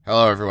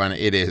Hello, everyone.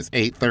 It is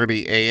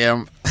 8:30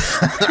 a.m.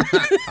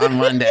 on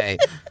Monday.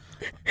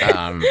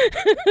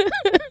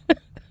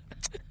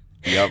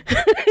 Yep.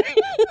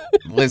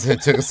 Listen,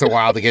 it took us a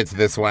while to get to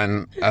this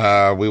one.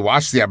 We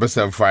watched the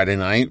episode Friday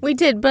night. We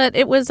did, but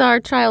it was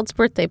our child's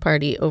birthday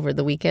party over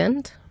the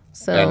weekend.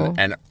 So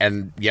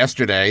And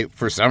yesterday,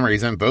 for some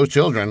reason, both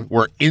children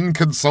were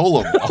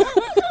inconsolable.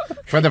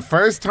 For the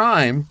first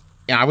time,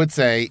 I would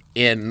say,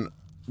 in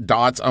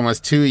Dot's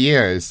almost 2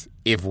 years,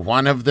 if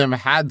one of them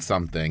had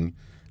something,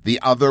 the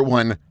other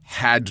one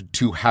had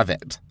to have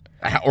it,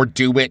 or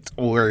do it,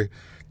 or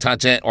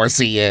touch it, or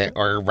see it,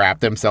 or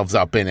wrap themselves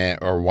up in it,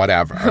 or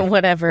whatever.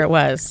 Whatever it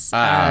was.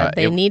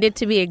 They needed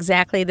to be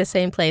exactly the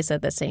same place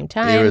at the same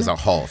time. It was a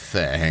whole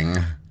thing.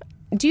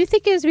 Do you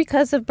think it was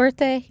because of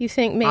birthday? You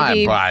think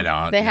maybe I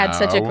don't they had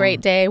such a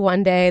great day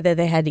one day that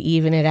they had to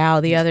even it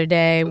out the other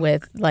day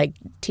with, like,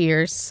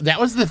 tears?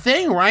 That was the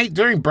thing, right?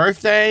 During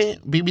birthday,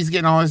 BB's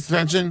getting all his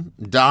attention.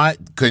 Dot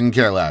couldn't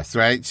care less,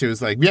 right? She was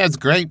like, yeah, it's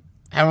great.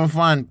 Having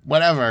fun,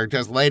 whatever,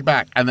 just laid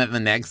back. And then the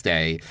next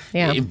day,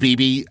 if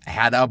BB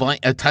had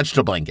touched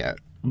a blanket,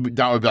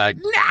 Dot would be like,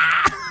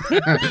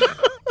 nah.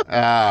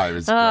 Oh, it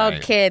was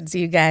great. Kids,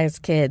 you guys,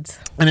 kids.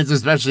 And it's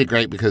especially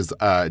great because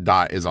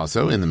Dot is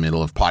also in the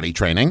middle of potty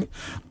training.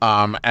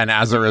 And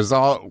as a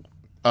result,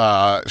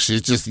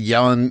 she's just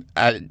yelling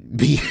at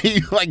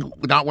BB, like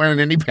not wearing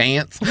any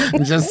pants,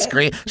 and just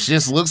scream. She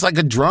just looks like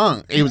a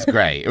drunk. It was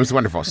great. It was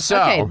wonderful.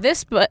 So, okay,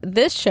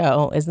 this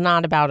show is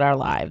not about our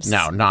lives.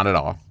 No, not at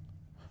all.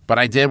 But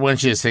I did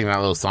want you to sing that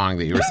little song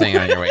that you were singing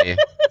on your way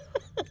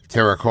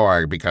to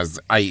record, because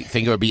I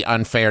think it would be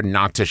unfair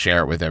not to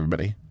share it with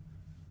everybody.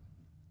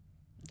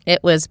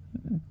 It was...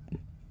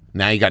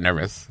 Now you got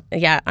nervous.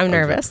 Yeah, I'm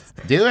nervous.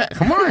 Do it.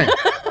 Come on.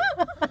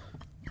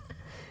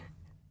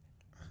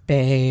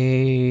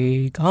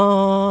 Bake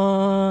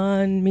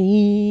on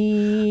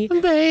me.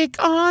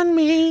 Bake on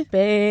me.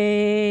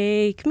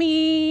 Bake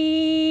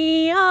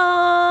me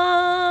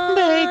on.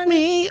 Bake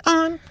me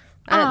on.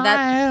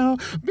 I'll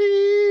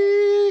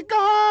be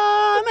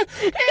gone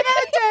in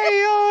a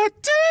day or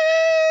two.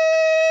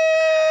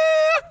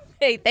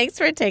 Hey, thanks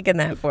for taking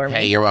that for me.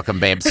 Hey, you're welcome,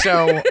 babe.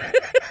 So,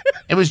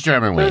 it was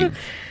German week.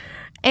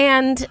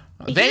 And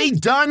they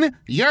done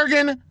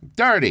Jurgen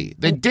dirty.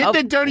 They did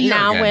the dirty Jurgen.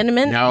 Now, wait a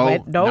minute.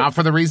 No, not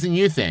for the reason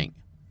you think.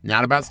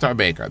 Not about Star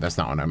Baker. That's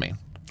not what I mean.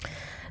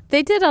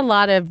 They did a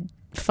lot of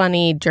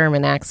funny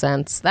German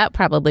accents. That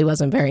probably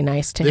wasn't very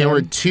nice to him. There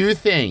were two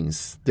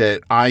things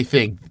that I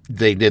think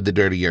they did the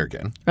dirty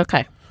Jurgen.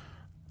 Okay.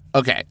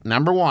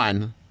 Number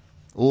one,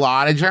 a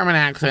lot of German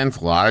accents,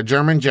 a lot of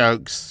German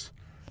jokes,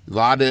 a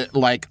lot of,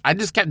 like, I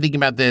just kept thinking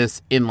about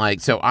this in, like,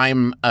 so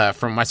I'm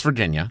from West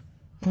Virginia,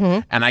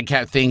 and I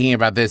kept thinking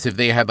about this if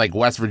they had, like,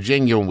 West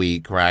Virginia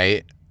week,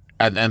 right?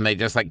 And then they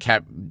just, like,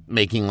 kept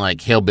making,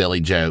 like,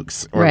 hillbilly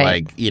jokes or,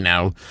 like, you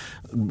know,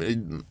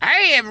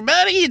 hey,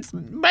 everybody, it's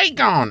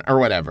bacon or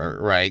whatever,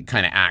 right?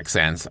 Kind of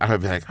accents. I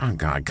would be like, oh,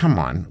 God, come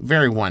on.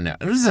 Very one note.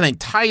 This is an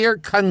entire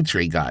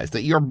country, guys,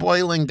 that you're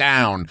boiling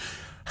down.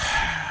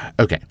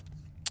 Okay.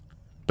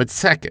 But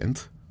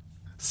second,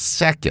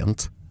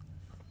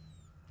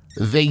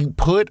 they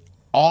put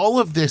all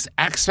of this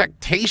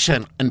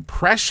expectation and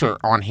pressure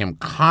on him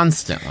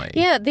constantly.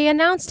 Yeah, they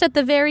announced at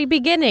the very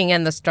beginning,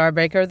 and the Star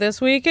Baker this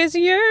week is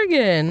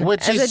Jurgen.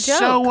 Which is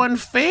so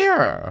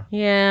unfair.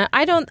 Yeah,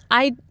 I don't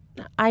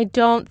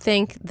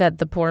think that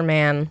the poor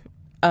man,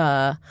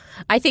 I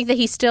think that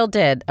he still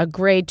did a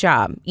great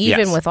job,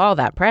 even with all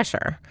that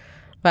pressure.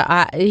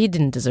 But he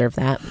didn't deserve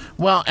that.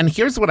 Well, and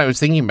here's what I was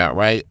thinking about,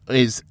 right,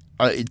 is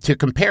to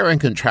compare and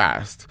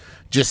contrast.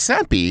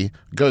 Giuseppe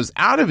goes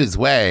out of his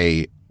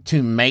way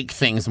to make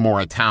things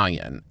more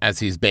Italian as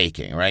he's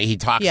baking, right? He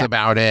talks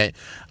about it,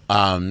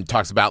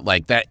 talks about,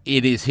 like, that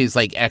it is his,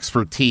 like,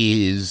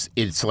 expertise.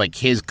 It's, like,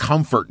 his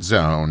comfort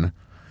zone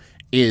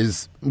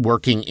is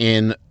working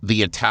in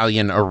the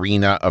Italian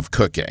arena of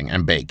cooking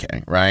and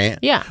baking, right?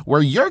 Yeah.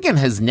 Where Jurgen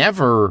has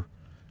never,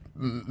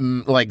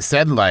 like,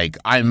 said, like,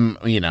 I'm,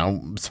 you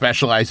know,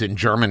 specialized in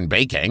German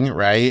baking,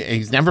 right?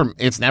 It's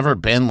never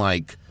been,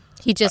 like...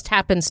 He just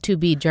happens to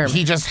be German.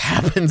 He just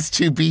happens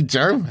to be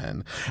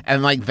German.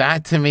 And, like,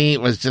 that to me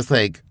was just,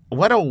 like,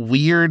 what a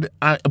weird...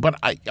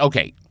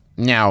 okay,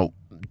 now,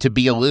 to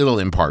be a little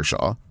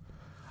impartial,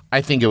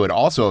 I think it would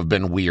also have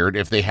been weird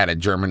if they had a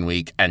German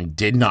week and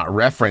did not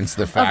reference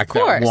the fact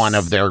that one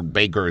of their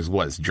bakers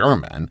was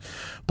German.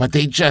 But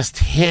they just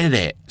hit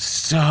it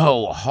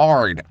so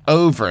hard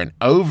over and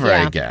over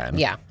again.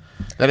 Yeah.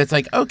 That it's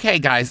like, okay,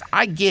 guys,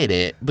 I get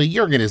it, but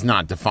Jurgen is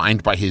not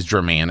defined by his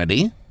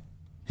Germanity.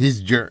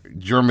 His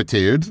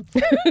Germitude,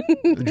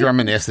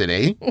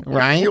 Germanicity,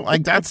 right?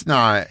 Like, that's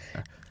not...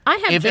 I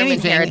have German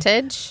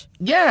heritage.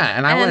 Yeah,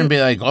 and I wouldn't be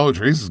like, oh,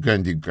 Teresa's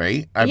going to do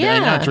great. I'd be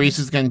like, no,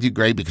 Teresa's going to do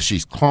great because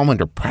she's calm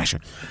under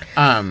pressure.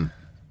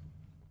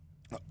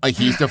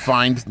 He's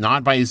defined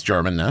not by his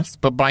Germanness,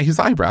 but by his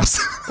eyebrows.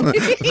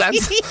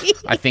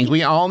 I think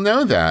we all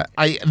know that.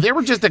 There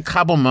were just a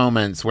couple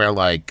moments where,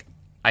 like,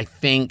 I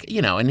think,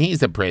 you know, and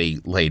he's a pretty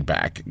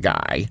laid-back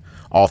guy.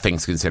 all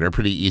things considered,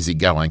 pretty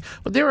easygoing.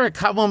 But there were a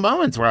couple of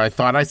moments where I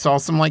thought I saw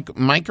some like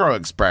micro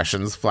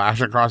expressions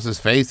flash across his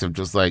face of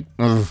just like,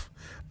 ugh,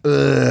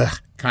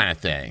 kind of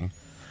thing.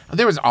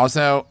 There was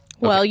also...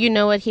 Well, you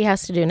know what he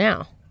has to do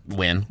now.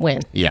 Win.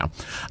 Yeah.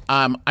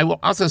 I will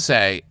also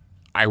say,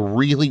 I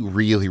really,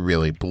 really,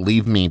 really,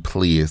 believe me,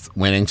 please,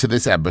 went into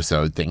this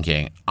episode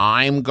thinking,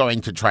 I'm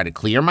going to try to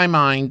clear my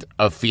mind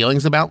of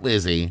feelings about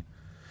Lizzie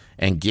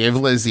and give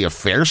Lizzie a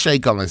fair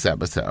shake on this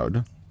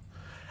episode.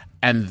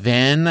 And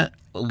then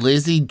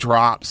Lizzie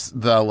drops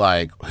the,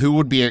 like, who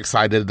would be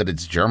excited that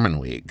it's German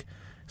week?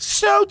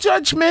 So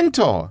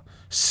judgmental.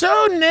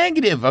 So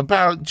negative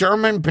about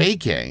German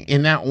baking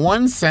in that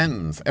one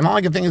sentence. And all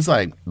I can think is,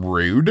 like,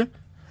 rude,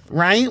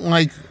 right?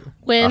 Like...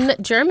 When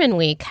German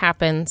week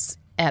happens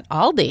at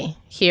Aldi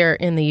here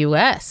in the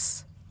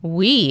U.S.,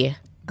 we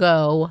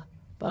go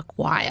buck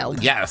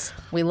wild. Yes.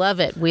 We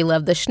love it. We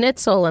love the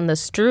schnitzel and the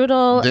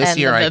strudel This and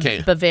year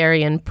the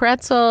Bavarian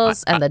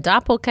pretzels and the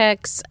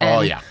Doppelkeks. And,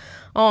 oh, yeah.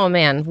 Oh,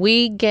 man.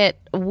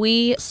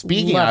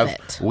 Speaking love of,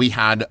 it. we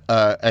had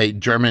a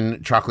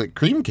German chocolate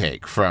cream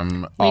cake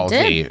from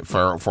Aldi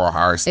for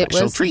our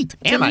special treat.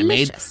 And I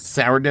made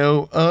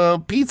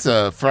sourdough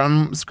pizza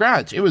from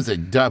scratch. It was a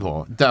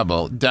double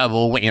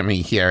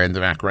whammy here in the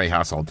McRae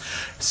household.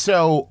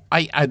 So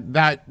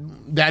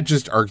that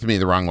just irked me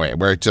the wrong way,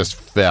 where it just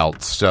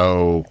felt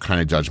so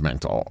kind of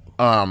jurgmental.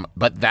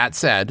 But that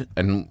said,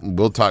 and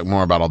we'll talk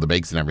more about all the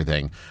bakes and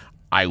everything,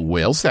 I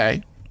will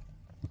say,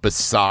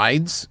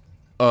 besides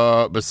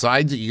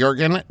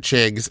Jurgen,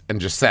 Chigs,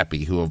 and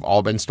Giuseppe, who have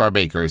all been star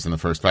bakers in the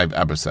first 5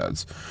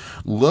 episodes,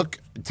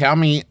 tell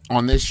me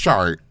on this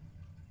chart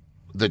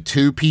the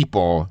 2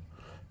 people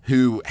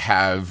who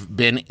have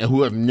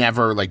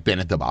never like been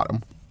at the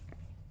bottom.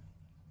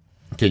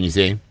 Can you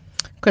see?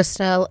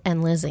 Christelle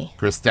and Lizzie.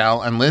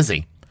 Christelle and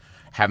Lizzie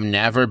have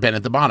never been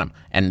at the bottom.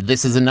 And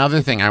this is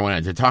another thing I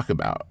wanted to talk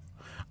about.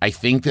 I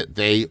think that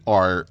they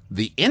are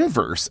the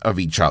inverse of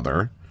each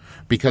other.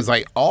 Because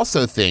I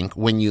also think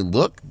when you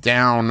look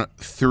down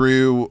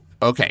through...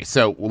 Okay,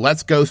 so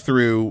let's go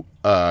through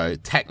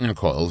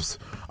technicals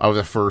of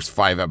the first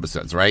 5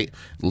 episodes, right?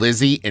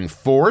 Lizzie in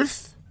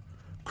 4th,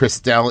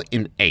 Christelle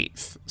in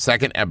 8th.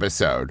 Second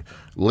episode,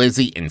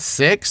 Lizzie in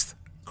 6th,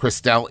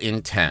 Christelle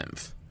in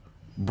 10th.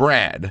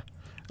 Bread,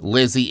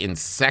 Lizzie in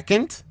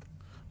 2nd,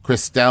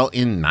 Christelle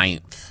in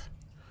 9th.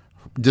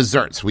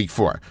 Desserts, week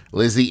 4,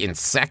 Lizzie in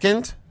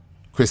 2nd,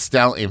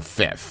 Christelle in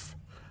 5th.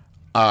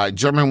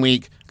 German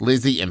week,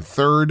 Lizzie in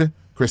 3rd,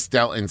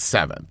 Christelle in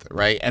 7th,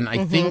 right? And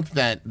I think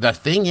that the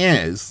thing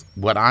is,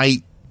 what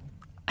I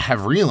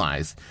have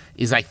realized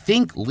is I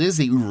think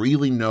Lizzie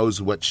really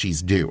knows what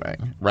she's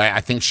doing, right?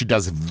 I think she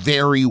does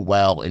very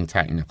well in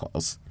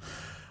technicals,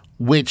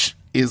 which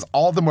is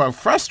all the more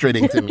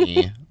frustrating to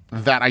me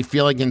that I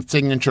feel like in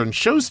Signature and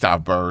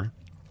Showstopper,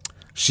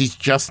 she's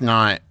just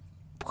not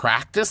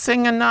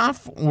practicing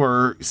enough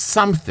or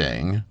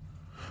something.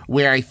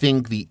 Where I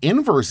think the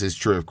inverse is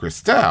true of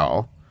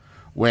Christelle,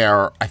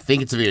 where I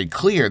think it's very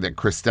clear that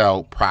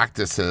Christelle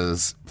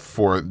practices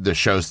for the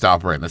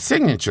Showstopper and the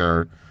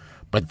Signature,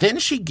 but then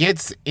she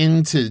gets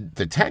into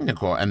the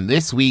technical, and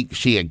this week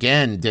she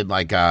again did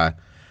like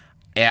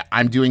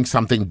I'm doing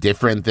something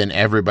different than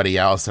everybody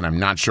else, and I'm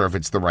not sure if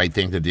it's the right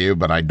thing to do,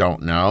 but I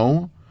don't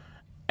know.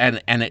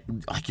 And it,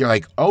 like, you're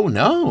like, oh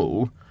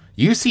no,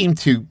 you seem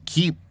to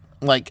keep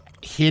like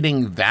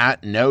hitting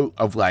that note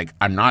of like,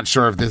 I'm not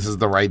sure if this is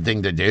the right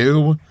thing to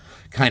do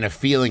kind of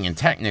feeling in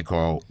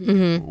technical,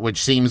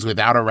 which seems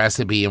without a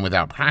recipe and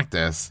without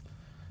practice,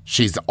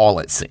 she's all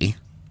at sea.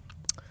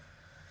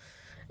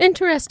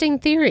 Interesting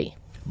theory.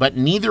 But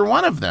neither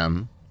one of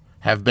them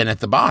have been at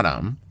the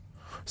bottom.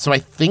 So I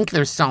think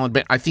they're solid.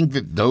 But I think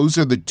that those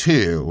are the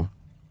 2.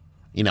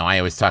 You know, I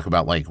always talk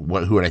about like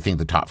who would I think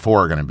the top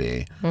 4 are going to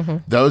be.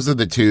 Those are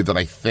the 2 that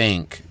I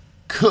think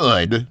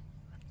could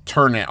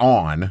turn it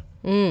on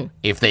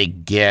if they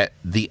get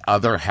the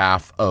other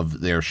half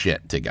of their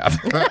shit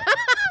together.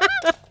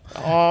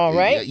 All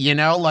right. You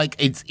know, like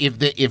it's if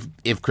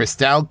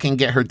Christelle can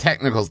get her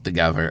technicals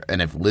together,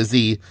 and if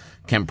Lizzie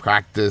can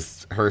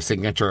practice her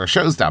Signature or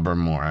Showstopper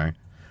more,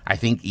 I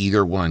think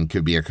either one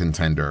could be a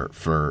contender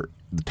for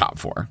the top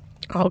 4.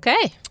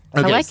 Okay.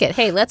 I like it.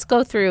 Hey, let's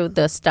go through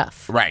the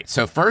stuff. Right.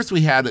 So first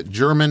we had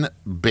German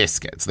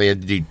biscuits. They had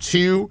to do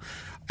 2.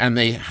 And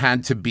they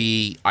had to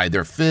be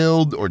either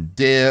filled or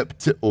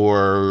dipped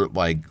or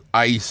like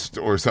iced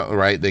or something,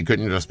 right? They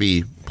couldn't just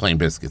be plain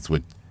biscuits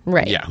with,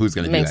 right? Yeah, who's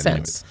going to do Makes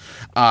that? Sense.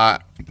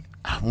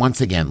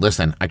 Once again,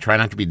 listen, I try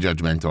not to be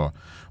judgmental,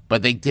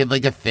 but they did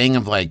like a thing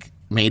of like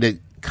made a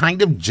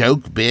kind of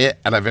joke bit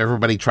out of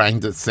everybody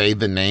trying to say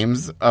the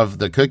names of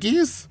the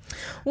cookies,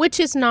 which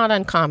is not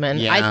uncommon.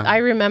 Yeah. I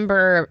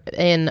remember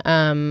in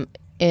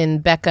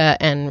Becca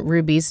and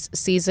Ruby's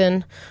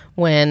season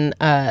when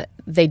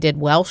they did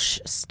Welsh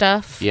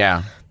stuff.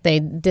 Yeah. They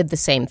did the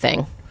same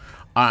thing.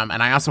 And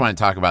I also want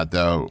to talk about,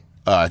 though,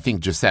 I think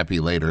Giuseppe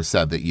later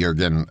said that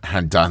Jurgen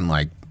had done,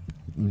 like,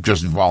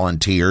 just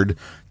volunteered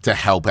to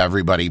help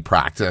everybody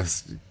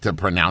practice to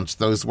pronounce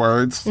those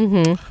words.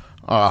 Mm-hmm.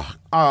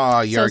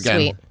 Oh, Jurgen. So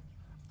sweet.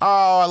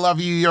 Oh, I love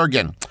you,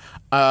 Jurgen.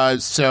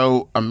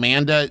 So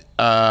Amanda,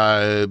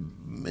 I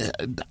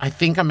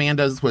think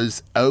Amanda's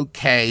was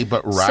okay,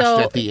 but rushed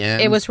at the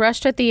end. It was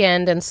rushed at the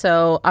end, and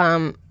so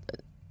and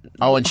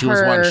she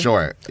was one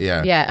short.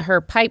 Yeah. Yeah,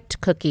 her piped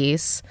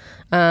cookies,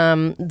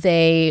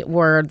 they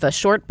were the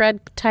shortbread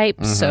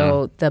type,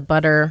 so the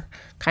butter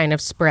kind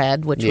of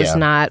spread, which was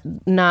not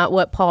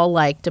what Paul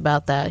liked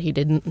about that. He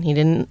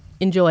didn't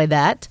enjoy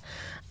that.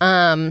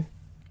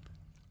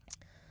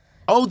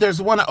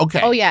 There's one. Okay.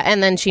 Oh yeah,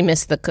 and then she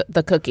missed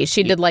the cookie.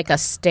 She did like a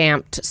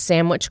stamped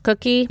sandwich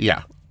cookie.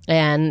 Yeah.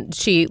 And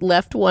she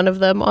left one of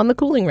them on the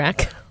cooling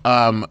rack.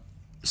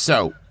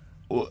 So,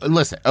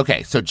 listen.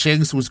 Okay, so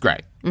Chigs was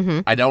great.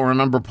 I don't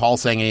remember Paul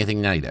saying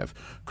anything negative.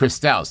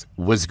 Christelle's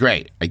was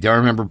great. I don't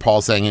remember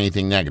Paul saying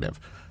anything negative.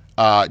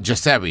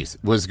 Giuseppe's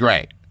was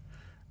great.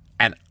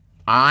 And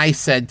I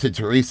said to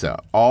Teresa,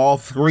 all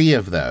three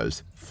of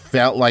those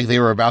felt like they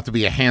were about to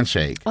be a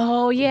handshake.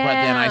 Oh, yeah. But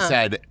then I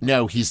said,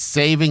 no, he's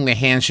saving the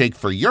handshake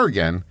for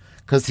Jurgen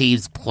because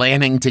he's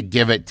planning to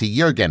give it to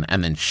Jurgen.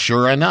 And then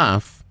sure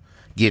enough,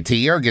 get to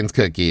Jurgen's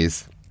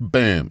cookies,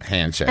 boom,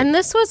 handshake. And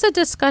this was a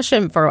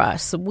discussion for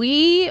us.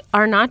 We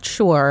are not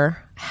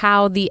sure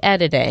how the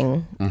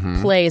editing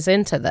plays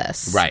into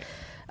this. Right.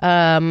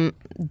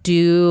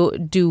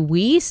 Do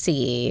we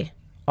see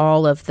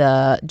all of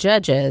the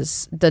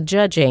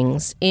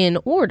judgings in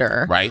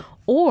order? Right.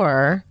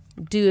 Or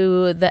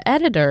do the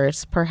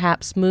editors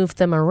perhaps move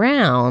them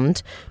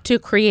around to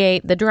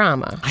create the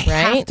drama? I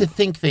have to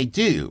think they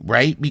do,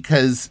 right?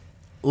 Because,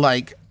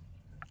 like,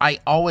 I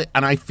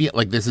feel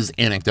like this is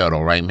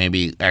anecdotal, right?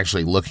 Maybe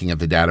actually looking at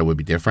the data would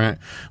be different,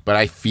 but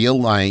I feel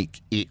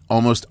like it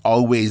almost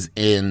always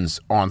ends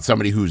on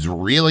somebody who's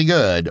really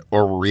good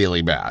or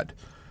really bad,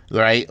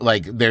 right?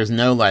 Like, there's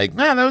no like,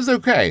 that was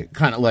okay,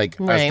 kind of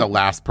like as the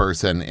last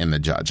person in the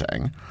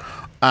judging.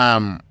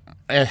 I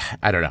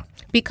don't know.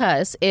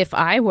 Because if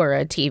I were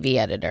a TV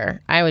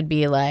editor, I would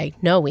be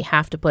like, no, we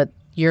have to put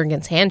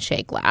Jurgen's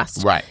handshake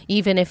last. Right.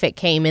 Even if it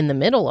came in the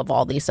middle of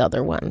all these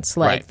other ones.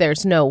 Like,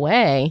 there's no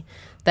way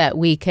that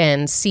we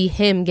can see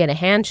him get a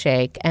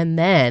handshake and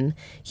then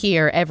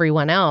hear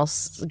everyone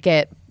else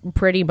get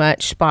pretty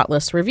much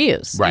spotless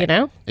reviews. Right. You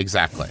know?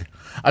 Exactly.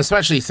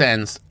 Especially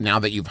since now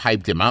that you've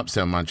hyped him up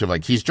so much of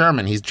like, he's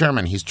German, he's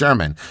German, he's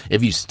German.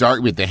 If you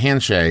start with the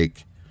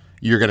handshake,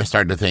 you're going to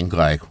start to think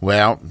like,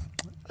 well,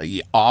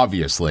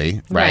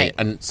 obviously, right?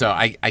 And so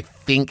I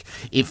think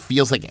it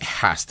feels like it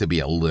has to be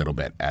a little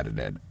bit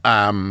edited.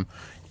 And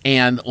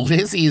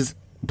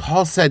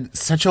Paul said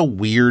such a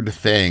weird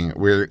thing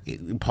where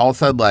Paul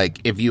said, like,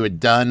 if you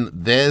had done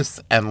this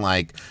and,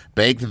 like,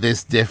 baked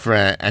this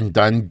different and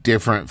done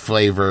different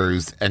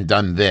flavors and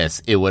done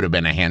this, it would have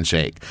been a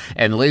handshake.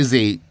 And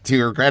Lizzie, to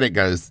her credit,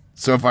 goes,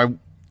 so if I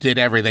did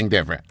everything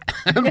different?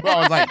 And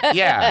Paul was like,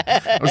 yeah.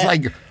 I was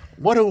like,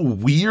 what a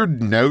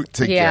weird note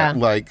to get,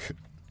 like...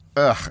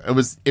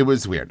 it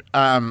was weird.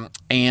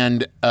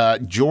 And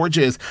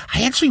George's,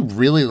 I actually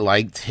really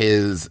liked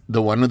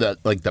the one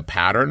with the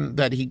pattern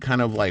that he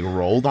kind of like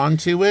rolled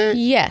onto it.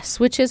 Yes,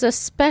 which is a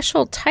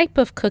special type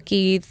of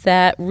cookie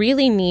that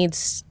really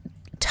needs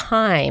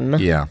time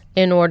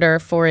in order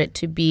for it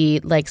to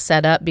be like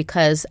set up,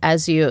 because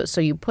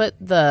you put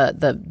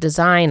the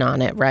design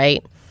on it,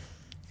 right?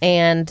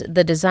 And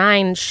the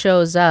design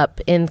shows up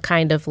in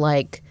kind of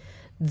like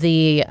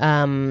the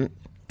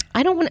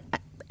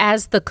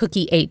as the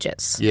cookie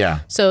ages. Yeah.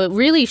 So it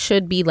really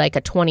should be like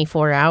a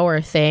 24-hour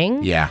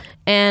thing. Yeah.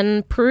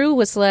 And Prue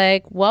was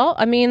like, well,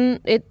 I mean,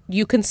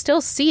 you can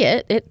still see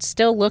it. It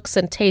still looks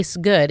and tastes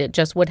good. It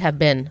just would have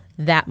been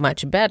that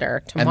much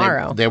better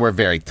tomorrow. And they were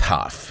very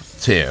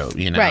tough, too,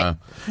 you know? Right.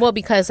 Well,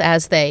 because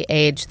as they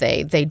age,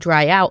 they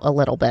dry out a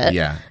little bit.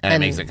 Yeah. And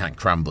it makes it kind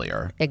of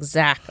crumblier.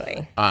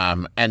 Exactly.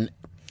 And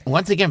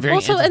once again, very...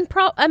 Also,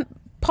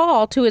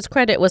 Paul, to his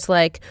credit, was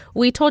like,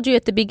 we told you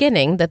at the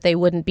beginning that they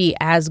wouldn't be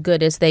as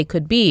good as they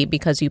could be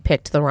because you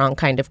picked the wrong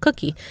kind of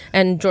cookie.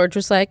 And George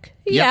was like,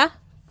 yeah. Yep.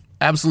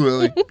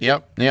 Absolutely.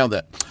 Yep. Nailed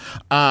it.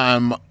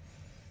 I'm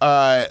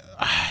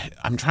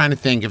trying to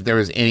think if there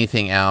was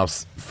anything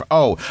else.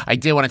 I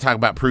did want to talk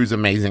about Prue's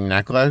amazing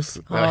necklace.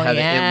 It looked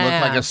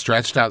like a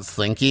stretched out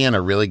slinky in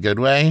a really good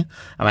way,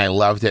 and I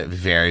loved it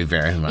very,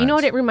 very much. You know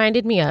what it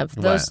reminded me of?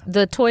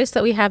 The toys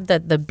that we have,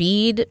 the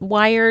bead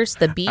wires,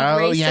 the bead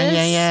races.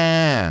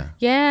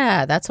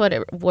 Yeah, that's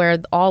where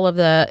all of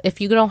the.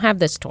 If you don't have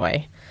this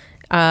toy,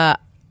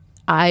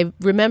 I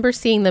remember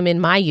seeing them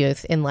in my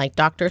youth in like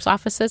doctor's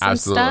offices and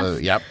stuff.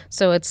 Absolutely, yep.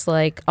 So it's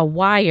like a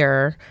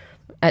wire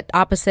at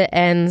opposite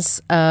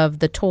ends of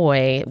the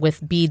toy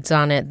with beads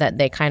on it that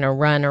they kind of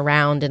run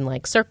around in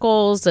like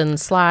circles and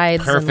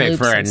slides. Perfect and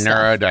for a and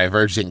stuff.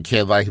 neurodivergent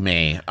kid like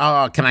me.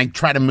 Oh, can I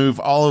try to move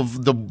all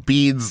of the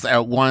beads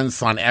at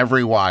once on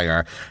every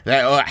wire?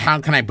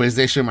 How can I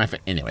position my...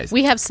 Anyways.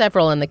 We have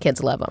several and the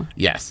kids love them.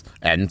 Yes,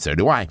 and so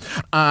do I.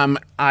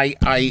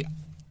 I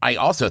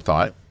also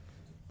thought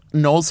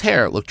Noel's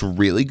hair looked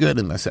really good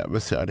in this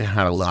episode. It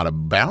had a lot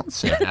of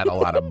bounce. It had a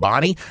lot of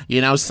body.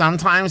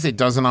 Sometimes it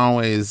doesn't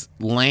always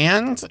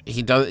land.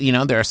 He does.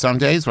 There are some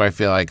days where I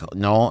feel like,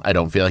 Noel, I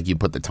don't feel like you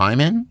put the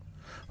time in.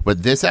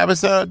 But this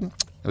episode,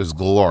 it was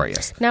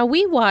glorious. Now,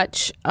 we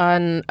watch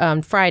on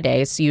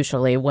Fridays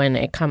usually when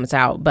it comes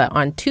out, but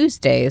on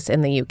Tuesdays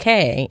in the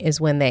UK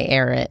is when they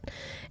air it.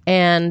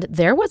 And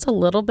there was a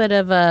little bit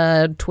of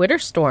a Twitter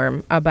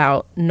storm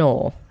about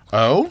Noel.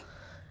 Oh?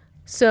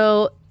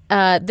 So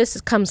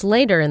this comes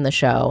later in the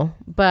show,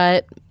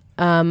 but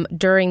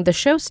during the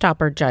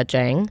showstopper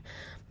judging,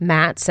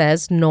 Matt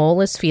says Noel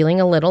is feeling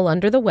a little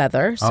under the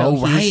weather. So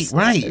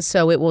right.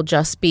 So it will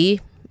just be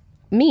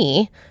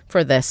me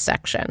for this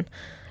section.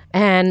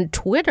 And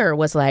Twitter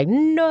was like,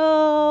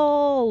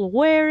 no,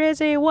 where is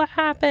he? What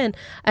happened?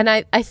 And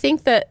I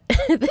think that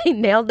they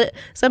nailed it.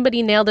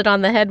 Somebody nailed it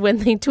on the head when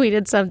they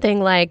tweeted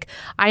something like,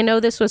 I know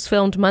this was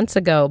filmed months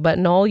ago, but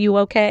Noel, you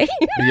okay?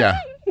 Yeah.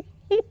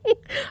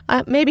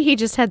 Maybe he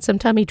just had some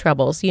tummy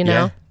troubles,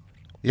 Yeah.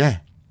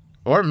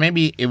 Or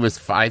maybe it was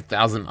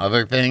 5,000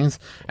 other things.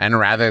 And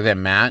rather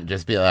than Matt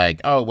just be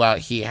like, oh, well,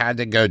 he had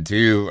to go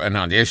do an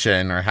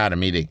audition or had a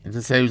meeting.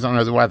 Just say he was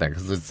under the weather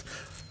because it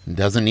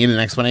doesn't need an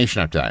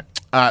explanation after that.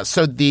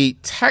 So the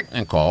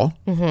technical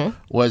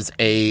was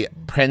a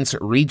Prince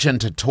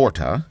Regent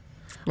torta,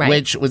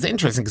 which was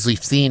interesting because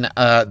we've seen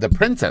the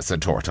Princess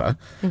torta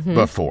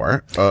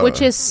before.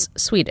 Which is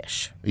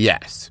Swedish.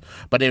 Yes.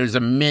 But it was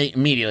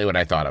immediately what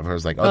I thought of. I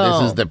was like,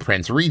 this is the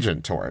Prince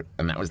Regent tort,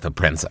 and that was the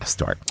Princess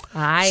tort.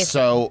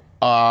 So,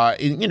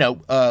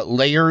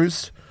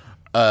 layers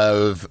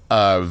of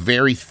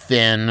very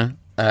thin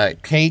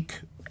cake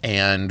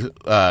and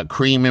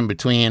cream in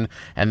between,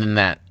 and then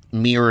that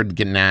mirrored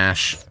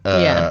ganache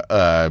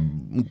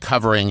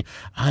covering.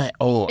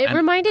 It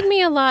reminded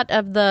me a lot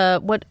of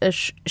the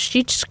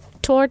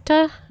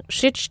Schichtort?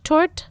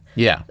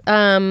 Yeah.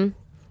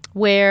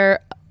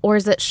 Or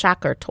is it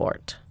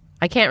Schackertort?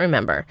 I can't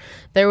remember.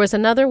 There was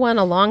another one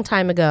a long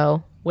time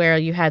ago where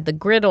you had the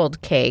griddled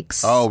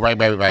cakes. Oh, right.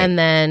 And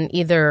then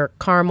either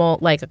caramel,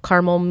 like a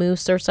caramel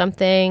mousse or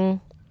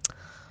something.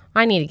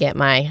 I need to get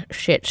my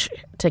shit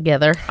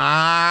together.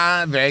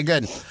 Very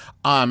good.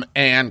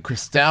 And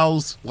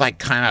Christelle's like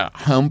kind of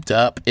humped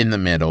up in the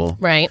middle.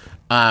 Right.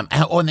 And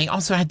they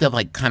also had to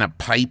like kind of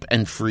pipe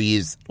and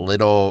freeze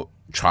little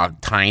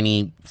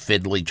tiny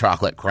fiddly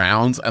chocolate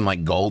crowns and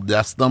like gold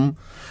dust them,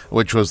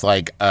 which was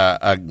like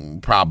a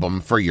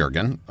problem for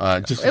Jürgen.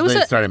 Just as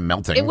they started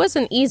melting. It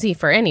wasn't easy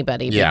for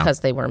anybody because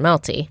they were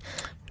melty.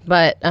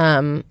 But,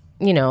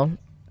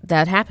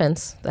 that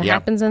happens. That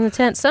happens in the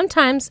tent.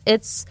 Sometimes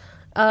it's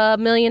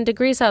 1,000,000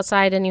 degrees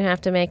outside and you have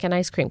to make an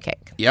ice cream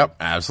cake. Yep,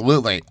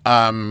 absolutely.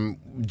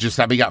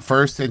 Giuseppe got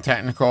first in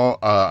technical.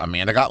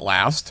 Amanda got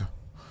last.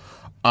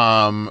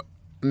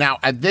 Now,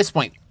 at this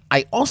point,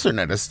 I also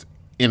noticed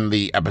in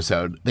the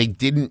episode, they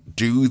didn't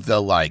do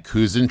the like,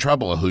 who's in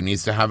trouble, who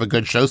needs to have a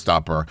good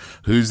showstopper,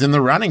 who's in the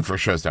running for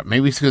showstopper.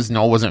 Maybe it's because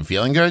Noel wasn't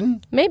feeling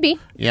good? Maybe.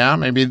 Yeah,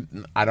 maybe.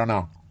 I don't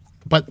know.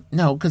 But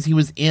no, because he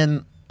was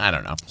in, I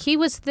don't know. He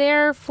was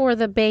there for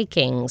the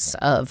bakings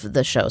of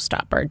the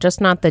showstopper,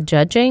 just not the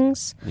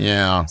judgings.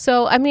 Yeah.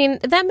 So, I mean,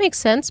 that makes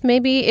sense.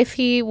 Maybe if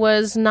he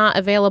was not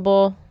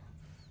available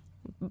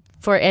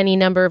for any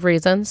number of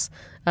reasons,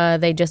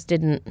 they just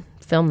didn't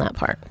film that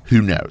part.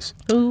 Who knows?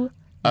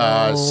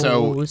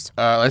 So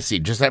let's see.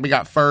 Giuseppe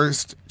got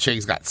first.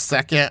 Chigs got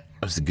second. It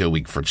was a good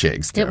week for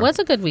Chigs, too. It was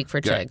a good week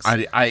for Chigs.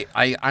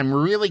 I'm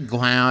really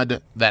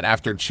glad that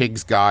after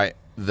Chigs got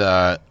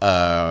the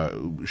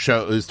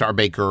show Star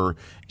Baker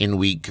in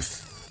week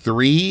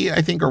 3,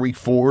 I think, or week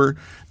 4,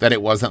 that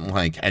it wasn't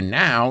like, and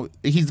now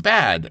he's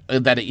bad.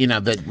 That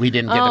that we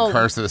didn't get the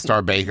curse of the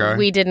Star Baker.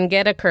 We didn't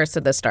get a curse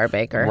of the Star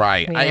Baker,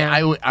 right?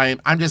 Yeah.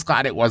 I'm just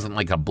glad it wasn't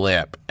like a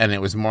blip, and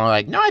it was more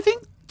like, no, I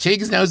think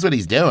Chigs knows what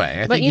he's doing.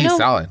 I think he's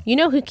solid. You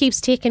know who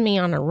keeps taking me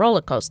on a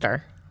roller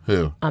coaster?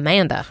 Who?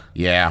 Amanda.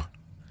 Yeah.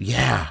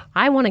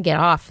 I want to get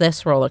off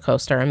this roller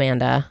coaster,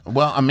 Amanda.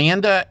 Well,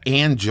 Amanda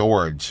and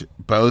George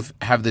both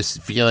have this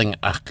feeling,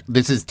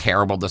 this is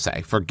terrible to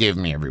say, forgive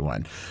me,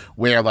 everyone,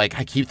 where like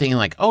I keep thinking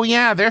like, oh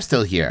yeah, they're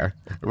still here,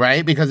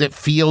 right? Because it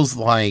feels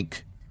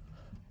like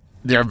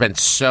there have been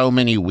so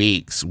many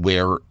weeks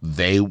where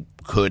they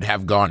could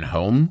have gone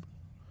home.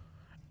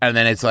 And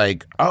then it's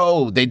like,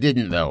 oh, they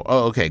didn't, though.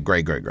 Oh, okay,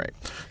 great.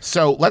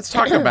 So let's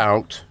talk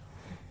about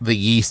the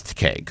yeast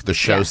cake, the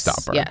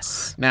showstopper.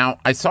 Yes. Now,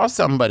 I saw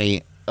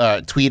somebody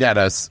tweet at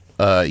us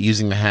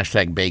using the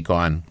hashtag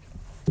 _BakeOn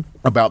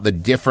about the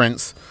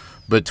difference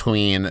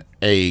between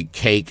a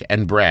cake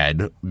and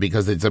bread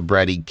because it's a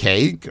bready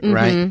cake,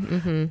 right?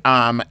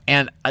 Mm-hmm.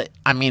 And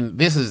I mean,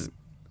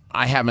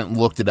 I haven't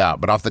looked it up,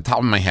 but off the top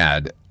of my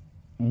head,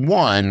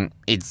 one,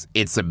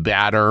 it's a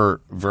batter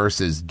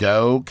versus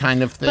dough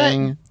kind of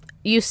thing. But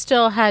you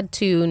still had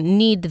to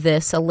knead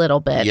this a little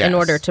bit in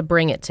order to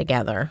bring it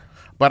together.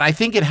 But I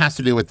think it has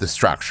to do with the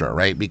structure,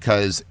 right?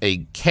 Because a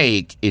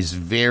cake is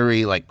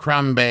very like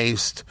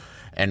crumb-based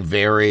and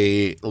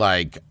very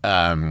like,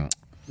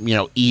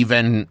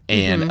 even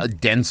and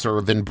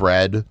denser than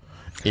bread.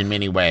 in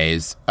many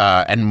ways,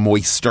 and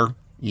moister.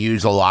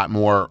 Use a lot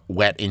more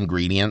wet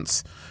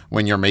ingredients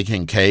when you're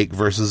making cake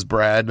versus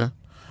bread.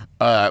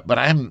 But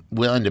I'm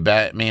willing to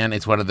bet, man,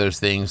 it's one of those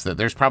things that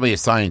there's probably a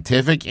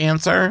scientific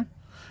answer,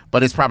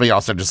 but it's probably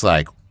also just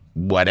like,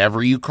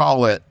 whatever you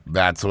call it,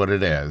 that's what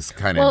it is,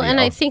 kind of deal. And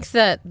I think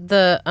that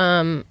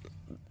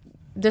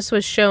this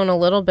was shown a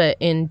little bit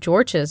in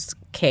George's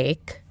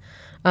cake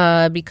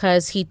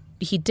because he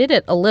did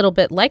it a little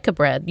bit like a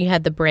bread. You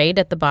had the braid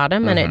at the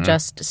bottom, and it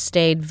just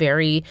stayed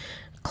very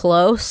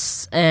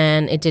close,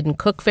 and it didn't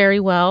cook very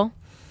well.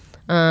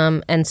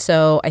 And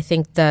so I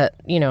think that,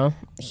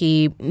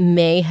 he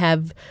may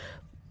have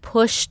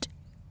pushed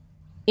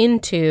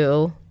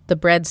into the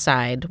bread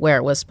side where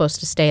it was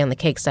supposed to stay on the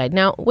cake side.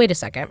 Now, wait a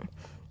second.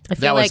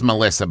 That was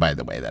Melissa, by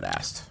the way, that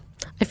asked.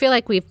 I feel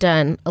like we've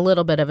done a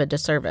little bit of a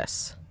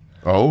disservice.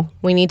 Oh?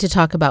 We need to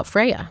talk about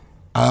Freya.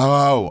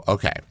 Oh,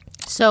 okay.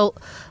 So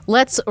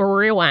let's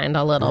rewind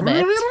a little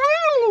bit.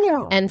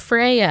 And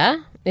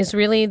Freya is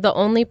really the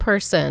only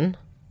person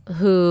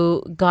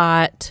who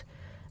got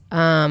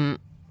kind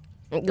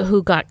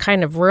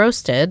of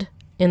roasted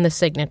in the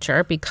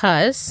signature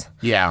because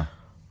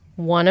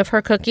one of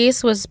her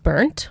cookies was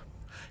burnt.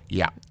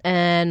 Yeah.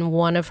 And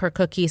one of her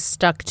cookies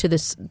stuck to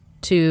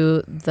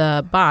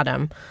the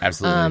bottom.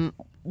 Absolutely.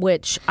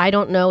 Which I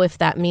don't know if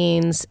that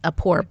means a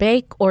poor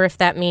bake or if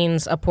that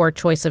means a poor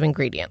choice of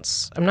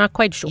ingredients. I'm not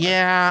quite sure.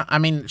 Yeah, I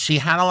mean, she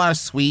had a lot of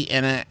sweet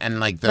in it, and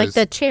like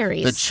the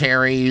cherries. The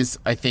cherries,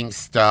 I think,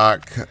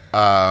 stuck.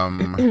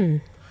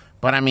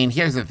 But I mean,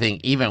 here's the thing.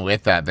 Even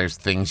with that, there's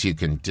things you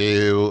can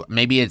do.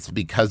 Maybe it's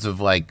because of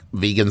like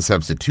vegan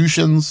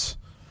substitutions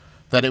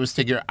that it was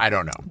together. I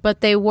don't know.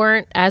 But they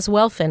weren't as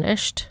well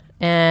finished.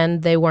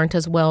 And they weren't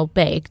as well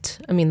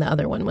baked. I mean, the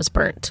other one was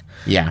burnt.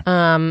 Yeah.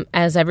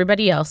 As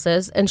everybody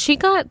else's. And she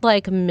got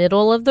like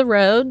middle of the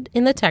road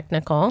in the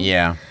technical.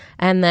 Yeah.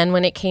 And then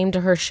when it came to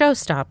her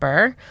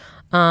showstopper,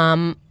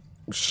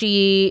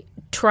 she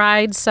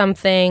tried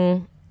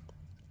something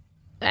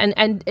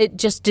and it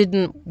just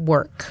didn't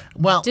work.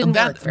 Well,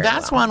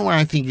 that's one where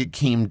I think it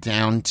came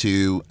down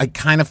to, I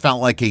kind of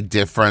felt like a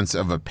difference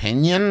of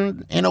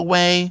opinion in a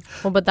way.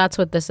 Well, but that's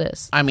what this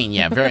is. I mean,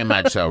 yeah, very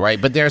much so, right?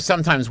 But there are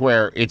some times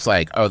where it's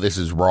like, oh, this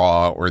is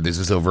raw, or this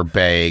is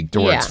overbaked,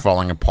 or it's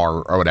falling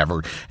apart, or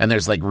whatever. And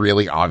there's like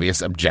really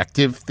obvious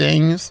objective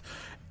things.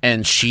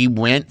 And she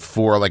went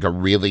for like a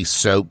really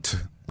soaked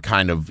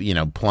kind of,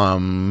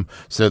 plum,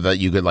 so that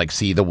you could like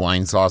see the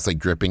wine sauce like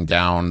dripping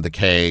down the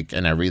cake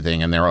and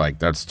everything. And they were like,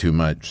 that's too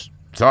much.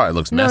 Sorry, it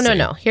looks messy.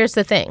 No. Here's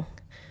the thing.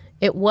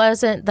 It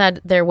wasn't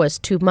that there was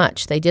too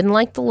much. They didn't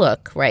like the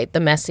look, right? The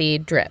messy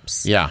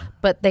drips. Yeah.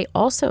 But they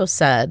also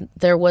said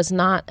there was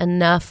not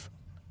enough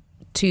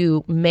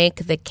to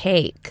make the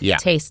cake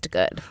taste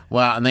good.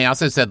 Well, and they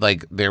also said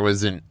like there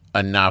wasn't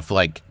enough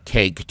like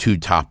cake to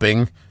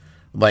topping,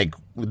 like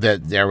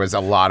that there was a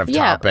lot of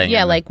topping.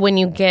 Yeah, like when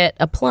you get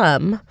a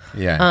plum,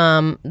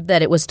 yeah,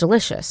 that it was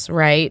delicious,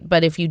 right?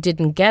 But if you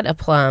didn't get a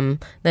plum,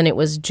 then it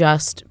was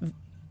just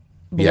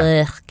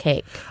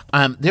cake.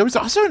 There was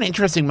also an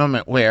interesting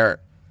moment where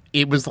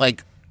it was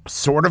like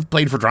sort of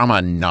played for drama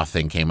and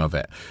nothing came of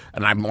it.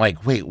 And I'm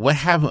like, wait,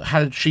 how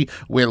did she,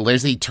 where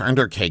Lizzie turned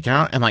her cake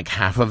out and like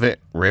half of it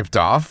ripped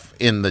off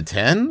in the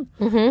tin?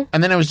 Mm-hmm.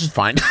 And then it was just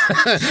fine.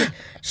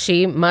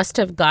 She must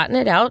have gotten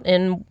it out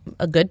in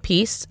a good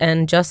piece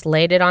and just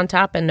laid it on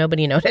top and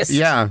nobody noticed.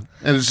 Yeah.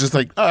 And it's just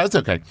like, oh, that's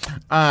okay.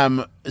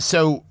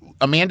 So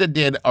Amanda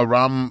did a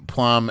rum,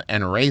 plum,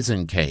 and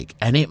raisin cake,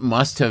 and it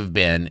must have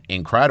been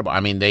incredible. I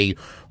mean, they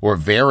were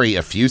very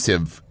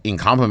effusive in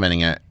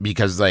complimenting it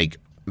because, like,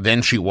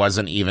 then she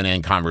wasn't even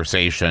in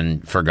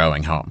conversation for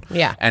going home.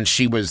 Yeah. And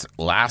she was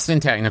last in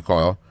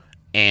technical,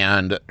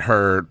 and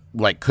her,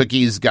 like,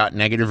 cookies got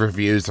negative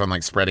reviews on,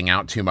 like, spreading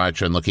out too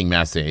much and looking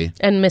messy.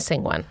 And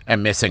missing one.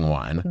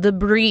 The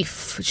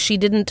brief. She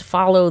didn't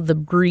follow the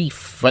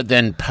brief. But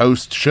then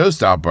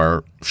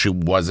post-showstopper, she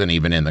wasn't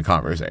even in the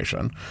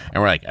conversation.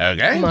 And we're like,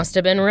 okay. Must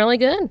have been really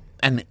good.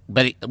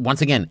 But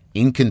once again,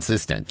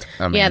 inconsistent.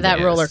 That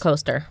roller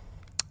coaster.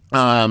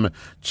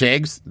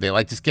 Chigs, they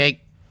liked this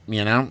cake.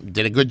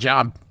 Did a good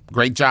job.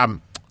 Great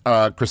job.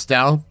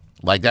 Christelle,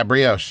 liked that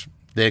brioche.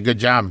 Did a good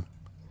job.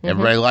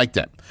 Everybody liked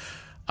it.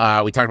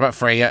 We talked about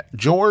Freya.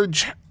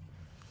 George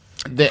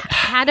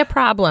had a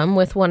problem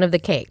with one of the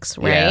cakes,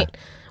 right? Yeah.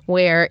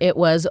 Where it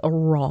was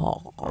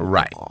raw.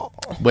 Right.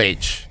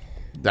 Which,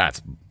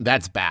 that's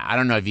bad. I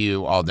don't know if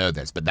you all know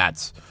this, but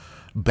that's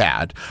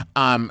bad.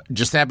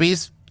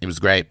 Giuseppe's, it was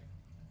great.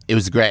 It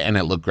was great, and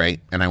it looked great,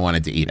 and I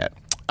wanted to eat it.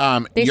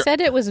 They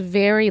said it was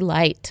very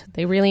light.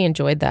 They really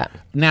enjoyed that.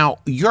 Now,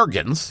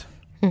 Jurgens.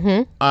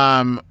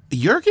 Mm-hmm.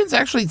 Jurgens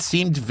actually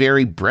seemed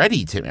very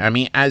bready to me. I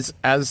mean, as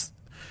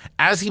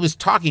he was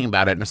talking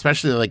about it, and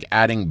especially like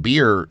adding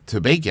beer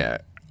to bake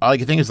it, all I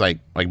could think is like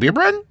beer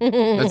bread?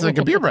 That's like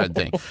a beer bread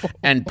thing.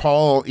 And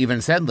Paul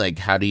even said, like,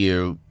 how do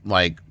you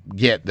like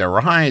get the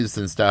rise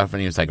and stuff? And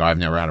he was like, oh, I've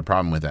never had a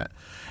problem with it.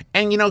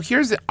 And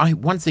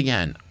once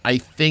again, I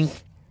think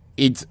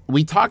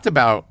we talked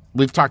about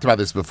we've talked about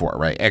this before,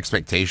 right?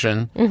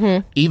 Expectation,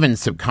 even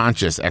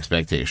subconscious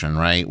expectation,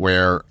 right?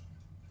 Where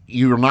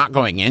you're not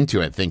going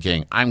into it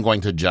thinking, I'm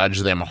going to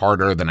judge them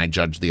harder than I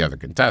judge the other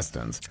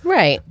contestants.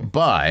 Right.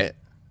 But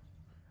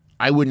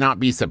I would not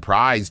be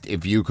surprised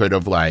if you could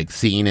have, like,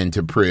 seen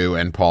into Prue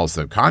and Paul's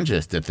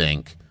subconscious to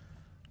think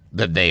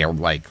that they are,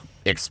 like,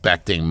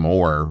 expecting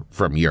more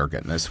from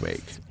Jürgen this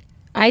week.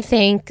 I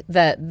think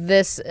that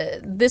this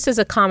is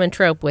a common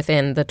trope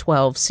within the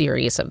 12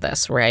 series of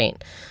this,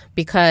 right?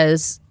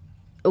 Because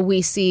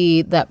we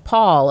see that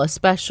Paul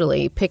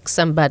especially picks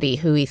somebody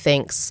who he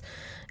thinks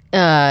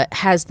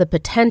has the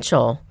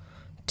potential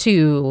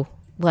to,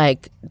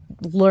 like,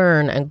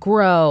 learn and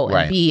grow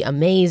and be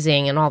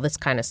amazing and all this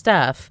kind of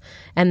stuff.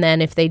 And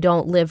then if they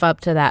don't live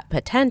up to that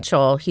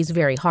potential, he's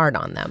very hard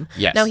on them.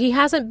 Yes. Now, he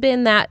hasn't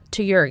been that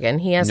to Jürgen.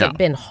 He hasn't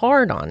been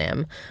hard on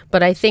him.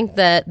 But I think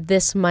that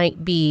this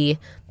might be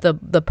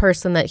the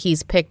person that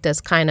he's picked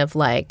as kind of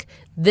like,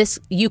 this,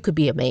 you could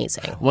be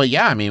amazing. Well,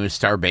 yeah, I mean, with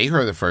Star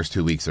Baker the first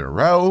 2 weeks in a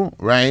row,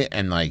 right?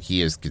 And, like,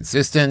 he is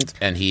consistent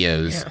and he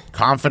is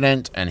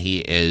confident and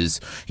he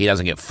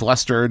doesn't get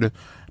flustered.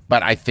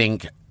 But I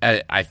think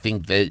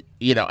that,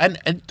 you know, and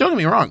don't get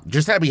me wrong,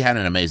 Giuseppe had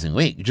an amazing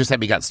week.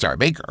 Giuseppe got Star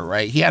Baker,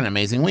 right? He had an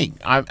amazing week,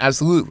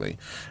 absolutely.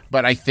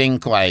 But I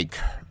think, like,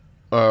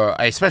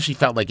 I especially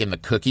felt like in the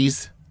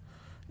cookies,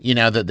 you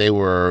know, that they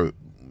were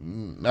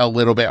a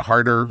little bit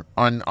harder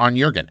on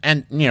Jürgen.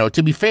 And, you know,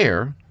 to be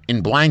fair,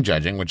 in blind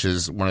judging, which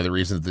is one of the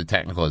reasons the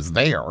technical is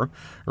there,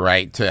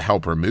 right, to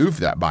help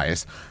remove that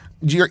bias,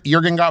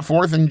 Jürgen got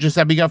fourth and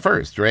Giuseppe got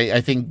first, right? I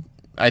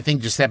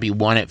think Giuseppe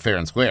won it fair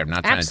and square. I'm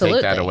not trying to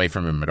take that away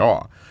from him at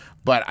all.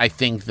 But I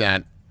think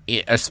that,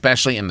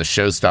 especially in the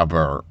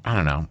showstopper, I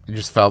don't know, it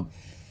just felt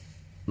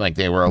like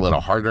they were a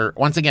little harder.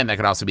 Once again, that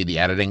could also be the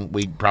editing.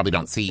 We probably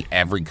don't see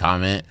every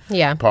comment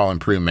Paul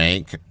and Prue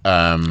make.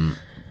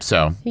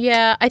 So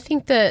yeah, I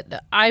think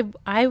that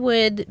I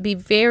would be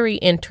very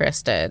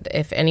interested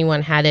if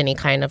anyone had any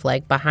kind of,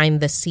 like,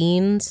 behind the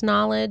scenes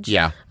knowledge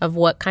of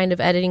what kind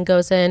of editing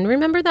goes in.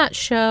 Remember that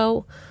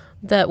show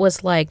that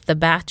was like The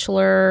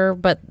Bachelor,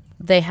 but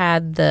they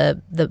had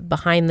the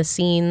behind the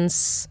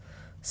scenes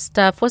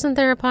stuff? Wasn't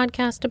there a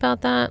podcast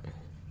about that?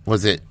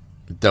 Was it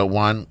the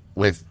one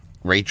with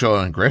Rachel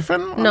and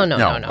Griffin? No.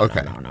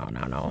 Okay.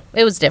 No.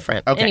 It was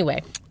different. Okay.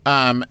 Anyway.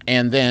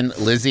 And then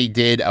Lizzie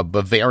did a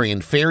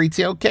Bavarian fairy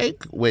tale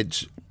cake,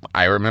 which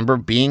I remember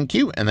being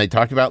cute. And they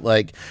talked about,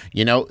 like,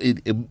 you know,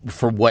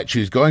 for what she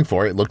was going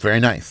for, it looked very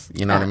nice.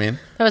 You know what I mean?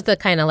 That was the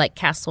kind of, like,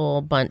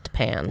 castle bunt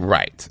pan.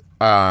 Right.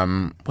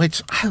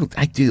 Which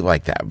I do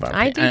like that about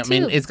I do, too. I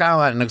mean, it's got a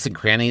lot of nooks and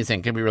crannies and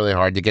it can be really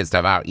hard to get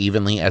stuff out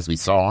evenly, as we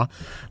saw.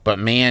 But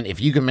man,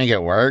 if you can make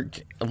it work,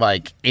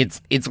 like,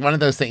 it's one of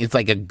those things. It's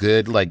like a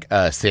good, like,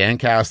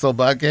 sandcastle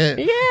bucket.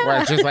 Yeah.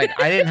 Where it's just like,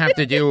 I didn't have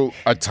to do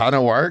a ton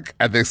of work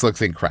and this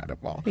looks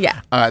incredible.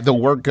 Yeah. The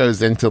work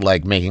goes into,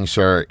 like, making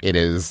sure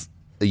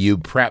you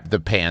prep the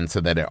pan so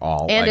that it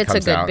all, and like, it's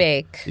comes a good out.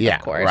 bake, yeah,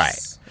 of course.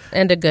 Right.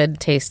 And a good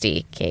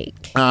tasty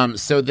cake.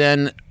 So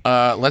then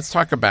let's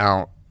talk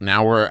about,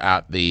 now we're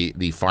at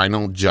the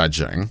final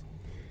judging.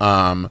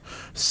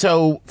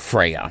 So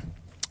Freya,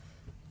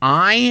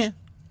 I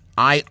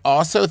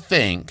also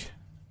think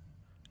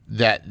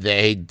that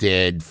they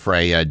did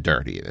Freya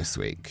dirty this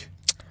week.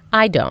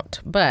 I don't,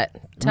 but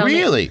tell me.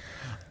 Really?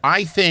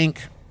 I think,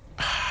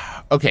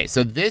 okay,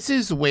 so this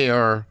is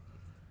where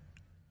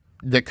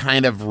the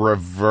kind of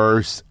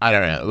reverse, I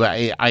don't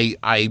know,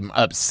 I'm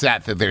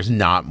upset that there's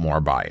not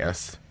more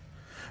bias.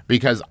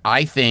 Because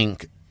I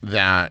think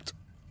that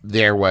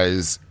it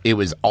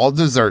was all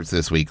desserts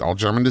this week, all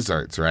German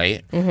desserts,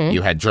 right? Mm-hmm.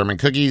 You had German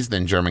cookies,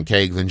 then German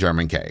cake, then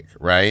German cake,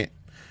 right?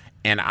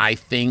 And I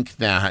think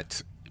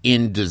that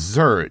in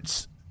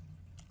desserts,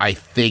 I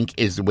think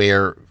is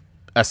where,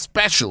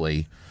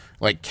 especially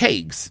like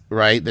cakes,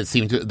 right,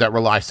 that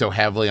rely so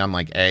heavily on,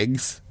 like,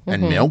 eggs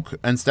and milk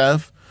and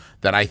stuff,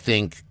 that I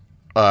think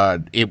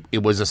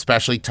it was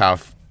especially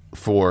tough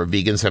for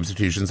vegan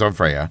substitutions on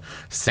Freya.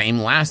 Same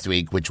last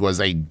week, which was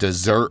a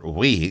dessert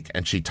week,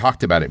 and she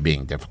talked about it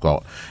being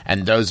difficult.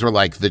 And those were,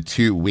 like, the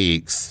 2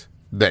 weeks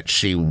that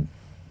she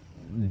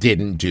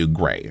didn't do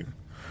great.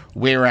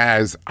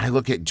 Whereas I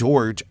look at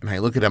George and I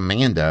look at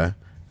Amanda,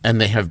 and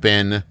they have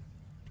been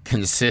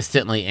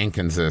consistently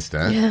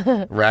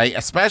inconsistent, right?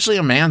 Especially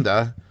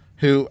Amanda,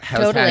 who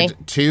has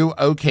had 2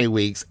 okay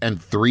weeks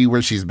and 3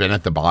 where she's been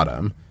at the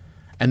bottom.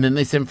 And then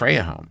they send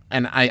Freya home.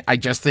 And I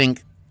just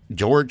think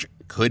George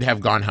could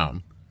have gone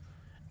home.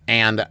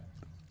 And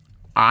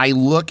I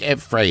look at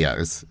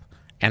Freya's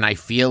and I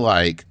feel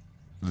like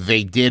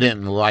they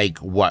didn't like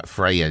what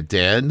Freya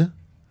did.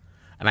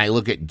 And I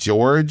look at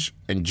George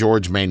and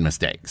George made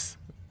mistakes.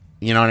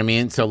 You know what I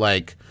mean? So,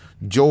 like,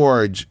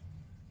 George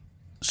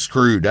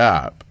screwed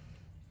up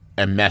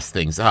and messed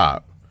things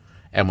up.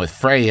 And with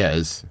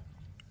Freya's,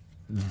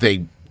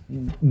 they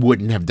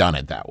wouldn't have done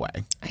it that way.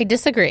 I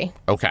disagree.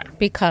 Okay.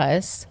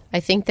 Because I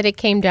think that it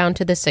came down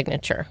to the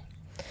signature.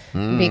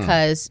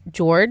 Because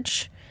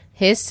George,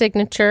 his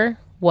signature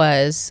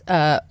was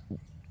the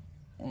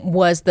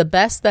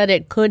best that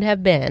it could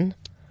have been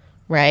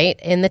right,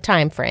 in the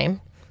time frame.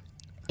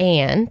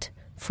 And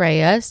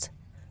Freya's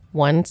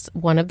one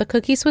of the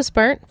cookies was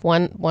burnt.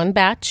 One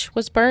batch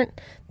was burnt.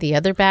 The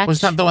other batch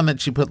was that the one that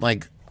she put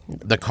like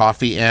the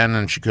coffee in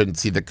and she couldn't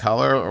see the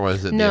color, or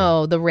was it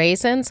the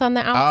raisins on the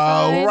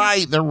outside? Oh,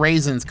 right, the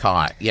raisins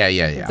caught.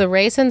 Yeah. The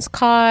raisins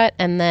caught,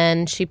 and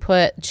then she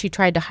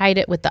tried to hide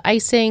it with the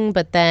icing,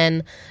 but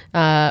then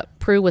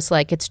Prue was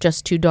like, "It's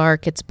just too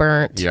dark. It's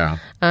burnt." Yeah.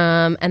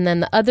 And then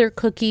the other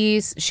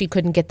cookies, she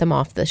couldn't get them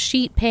off the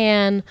sheet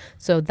pan,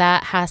 so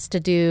that has to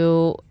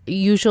do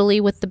usually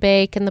with the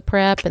bake and the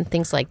prep and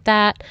things like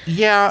that.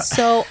 Yeah.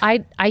 So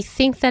I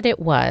think that it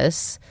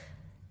was.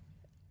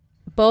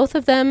 Both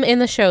of them in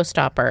the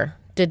showstopper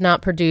did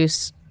not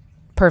produce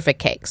perfect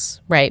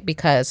cakes, right?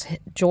 Because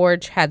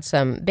George had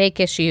some bake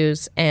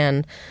issues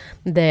and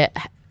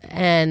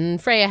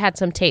Freya had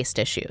some taste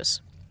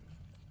issues.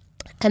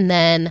 And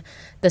then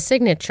the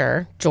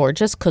signature,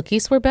 George's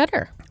cookies were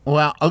better.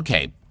 Well,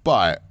 okay,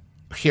 but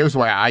here's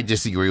why I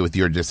disagree with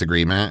your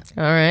disagreement.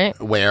 All right.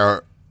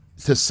 Where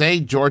to say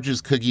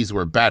George's cookies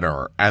were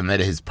better and that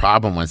his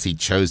problem was he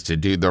chose to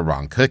do the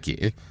wrong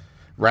cookie,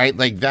 right?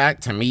 Like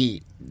that to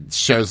me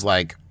shows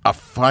like a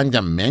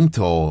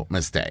fundamental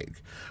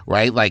mistake,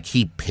 right? Like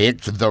he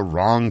picked the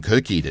wrong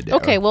cookie to do.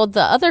 Okay, well,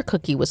 the other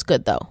cookie was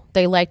good, though.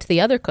 They liked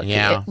the other cookie.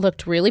 Yeah. It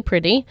looked really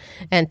pretty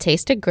and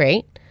tasted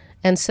great.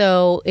 And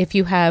so if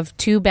you have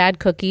 2 bad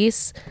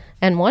cookies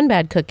and 1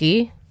 bad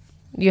cookie,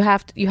 you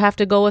have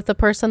to go with the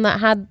person that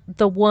had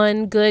the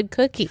one good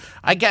cookie.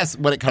 I guess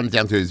what it comes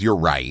down to is you're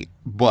right,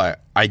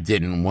 but I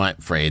didn't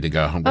want Freya to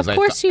go home. Of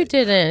course you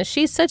didn't.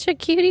 She's such a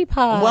cutie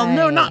pie. Well,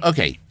 no, not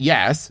okay.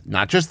 Yes,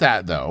 not just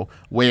that though.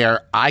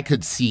 Where I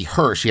could see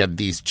her, she had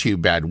these 2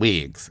 bad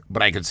weeks,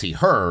 but I could see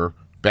her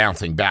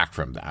bouncing back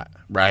from that.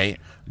 Right?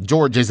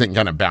 George isn't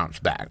going to bounce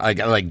back.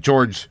 Like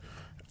George,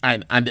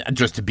 and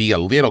just to be a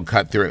little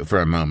cut through it for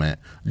a moment,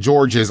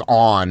 George is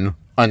on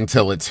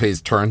until it's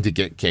his turn to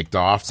get kicked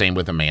off. Same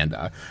with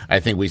Amanda. I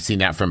think we've seen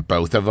that from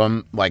both of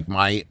them. Like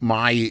my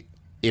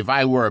if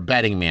I were a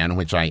betting man,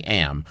 which I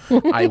am,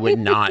 I would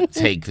not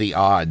take the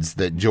odds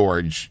that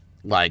George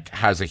like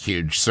has a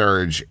huge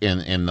surge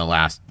in the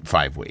last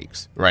 5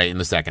 weeks, right? In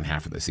the second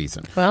half of the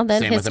season. Well,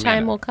 then his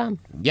time will come.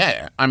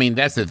 Yeah. I mean,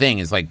 that's the thing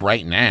is like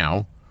right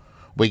now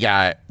we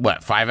got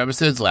 5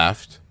 episodes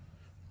left.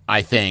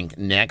 I think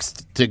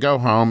next to go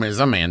home is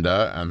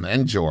Amanda and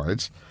then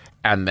George.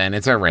 And then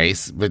it's a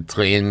race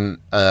between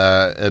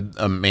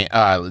Lizzie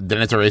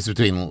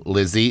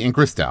and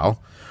Christelle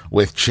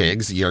with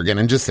Chigs, Jurgen,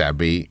 and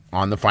Giuseppe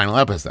on the final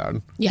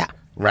episode. Yeah.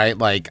 Right?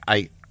 Like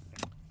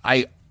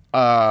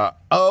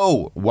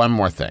one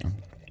more thing.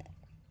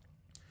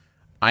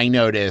 I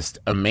noticed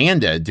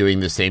Amanda doing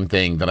the same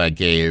thing that I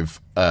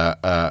gave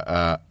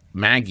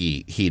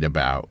Maggie heat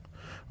about,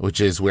 which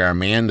is where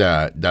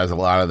Amanda does a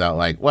lot of that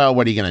like, well,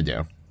 what are you going to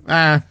do?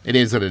 It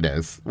is what it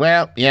is.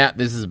 Well, yeah,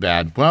 this is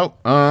bad. Well,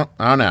 oh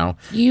no.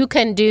 You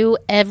can do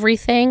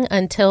everything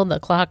until the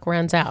clock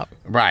runs out.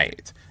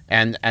 Right.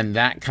 And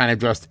that kind of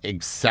just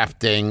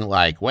accepting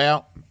like,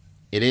 well,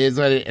 it is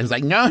what it is. It's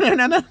like, no.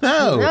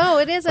 No,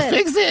 it isn't.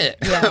 Fix it.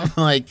 Yeah.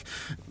 Like,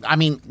 I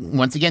mean,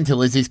 once again, to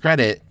Lizzie's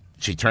credit,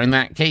 she turned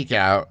that cake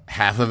out,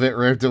 half of it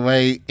ripped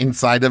away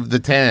inside of the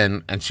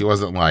tin, and she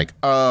wasn't like,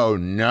 oh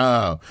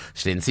no.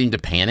 She didn't seem to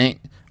panic.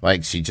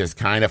 Like, she just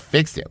kind of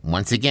fixed it.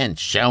 Once again,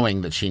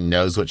 showing that she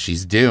knows what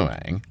she's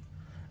doing,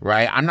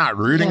 right? I'm not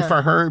rooting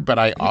for her, but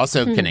I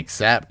also can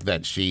accept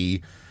that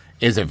she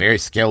is a very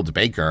skilled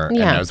baker and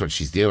knows what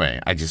she's doing.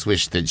 I just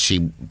wish that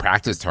she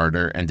practiced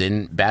harder and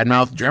didn't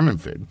badmouth German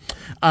food.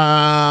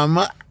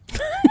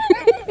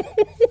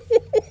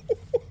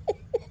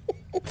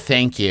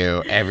 Thank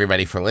you,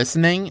 everybody, for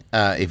listening.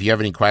 If you have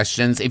any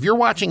questions, if you're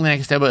watching the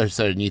next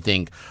episode and you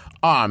think,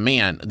 oh,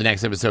 man, the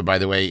next episode, by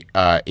the way,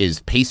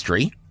 is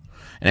pastry.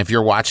 And if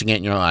you're watching it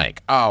and you're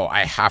like, oh,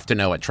 I have to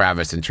know what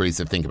Travis and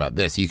Teresa think about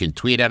this, you can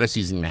tweet at us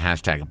using the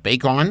hashtag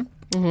BakeOn,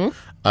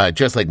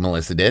 just like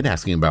Melissa did,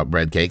 asking about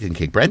bread cake and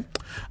cake bread.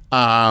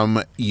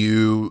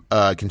 You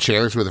can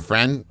share this with a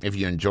friend if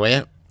you enjoy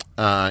it.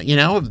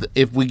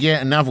 If we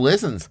get enough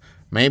listens,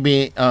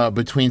 maybe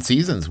between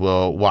seasons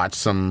we'll watch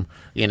some,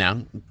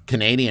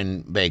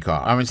 Canadian Bake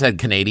Off. I almost said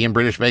Canadian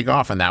British Bake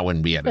Off, and that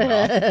wouldn't be it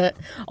at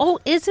all. Oh,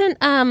 isn't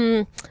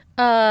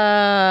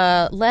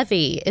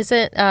Levy?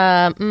 Isn't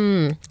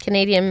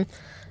Canadian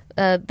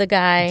the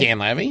guy Dan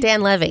Levy?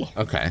 Dan Levy.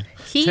 Okay.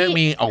 Took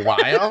me a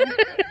while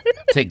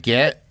to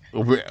get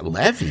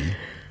Levy.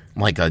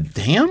 Like a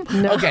dam?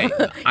 No.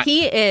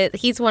 Okay.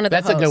 He's one of the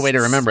That's hosts. a good way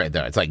to remember it,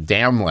 though. It's like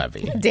Damn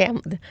Levy.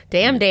 Dan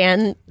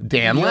Levy.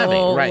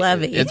 Right.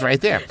 Levy. It's right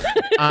there.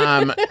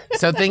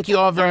 So thank you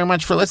all very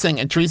much for listening.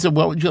 And Teresa,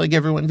 what would you like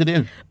everyone to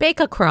do? Bake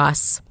a cross.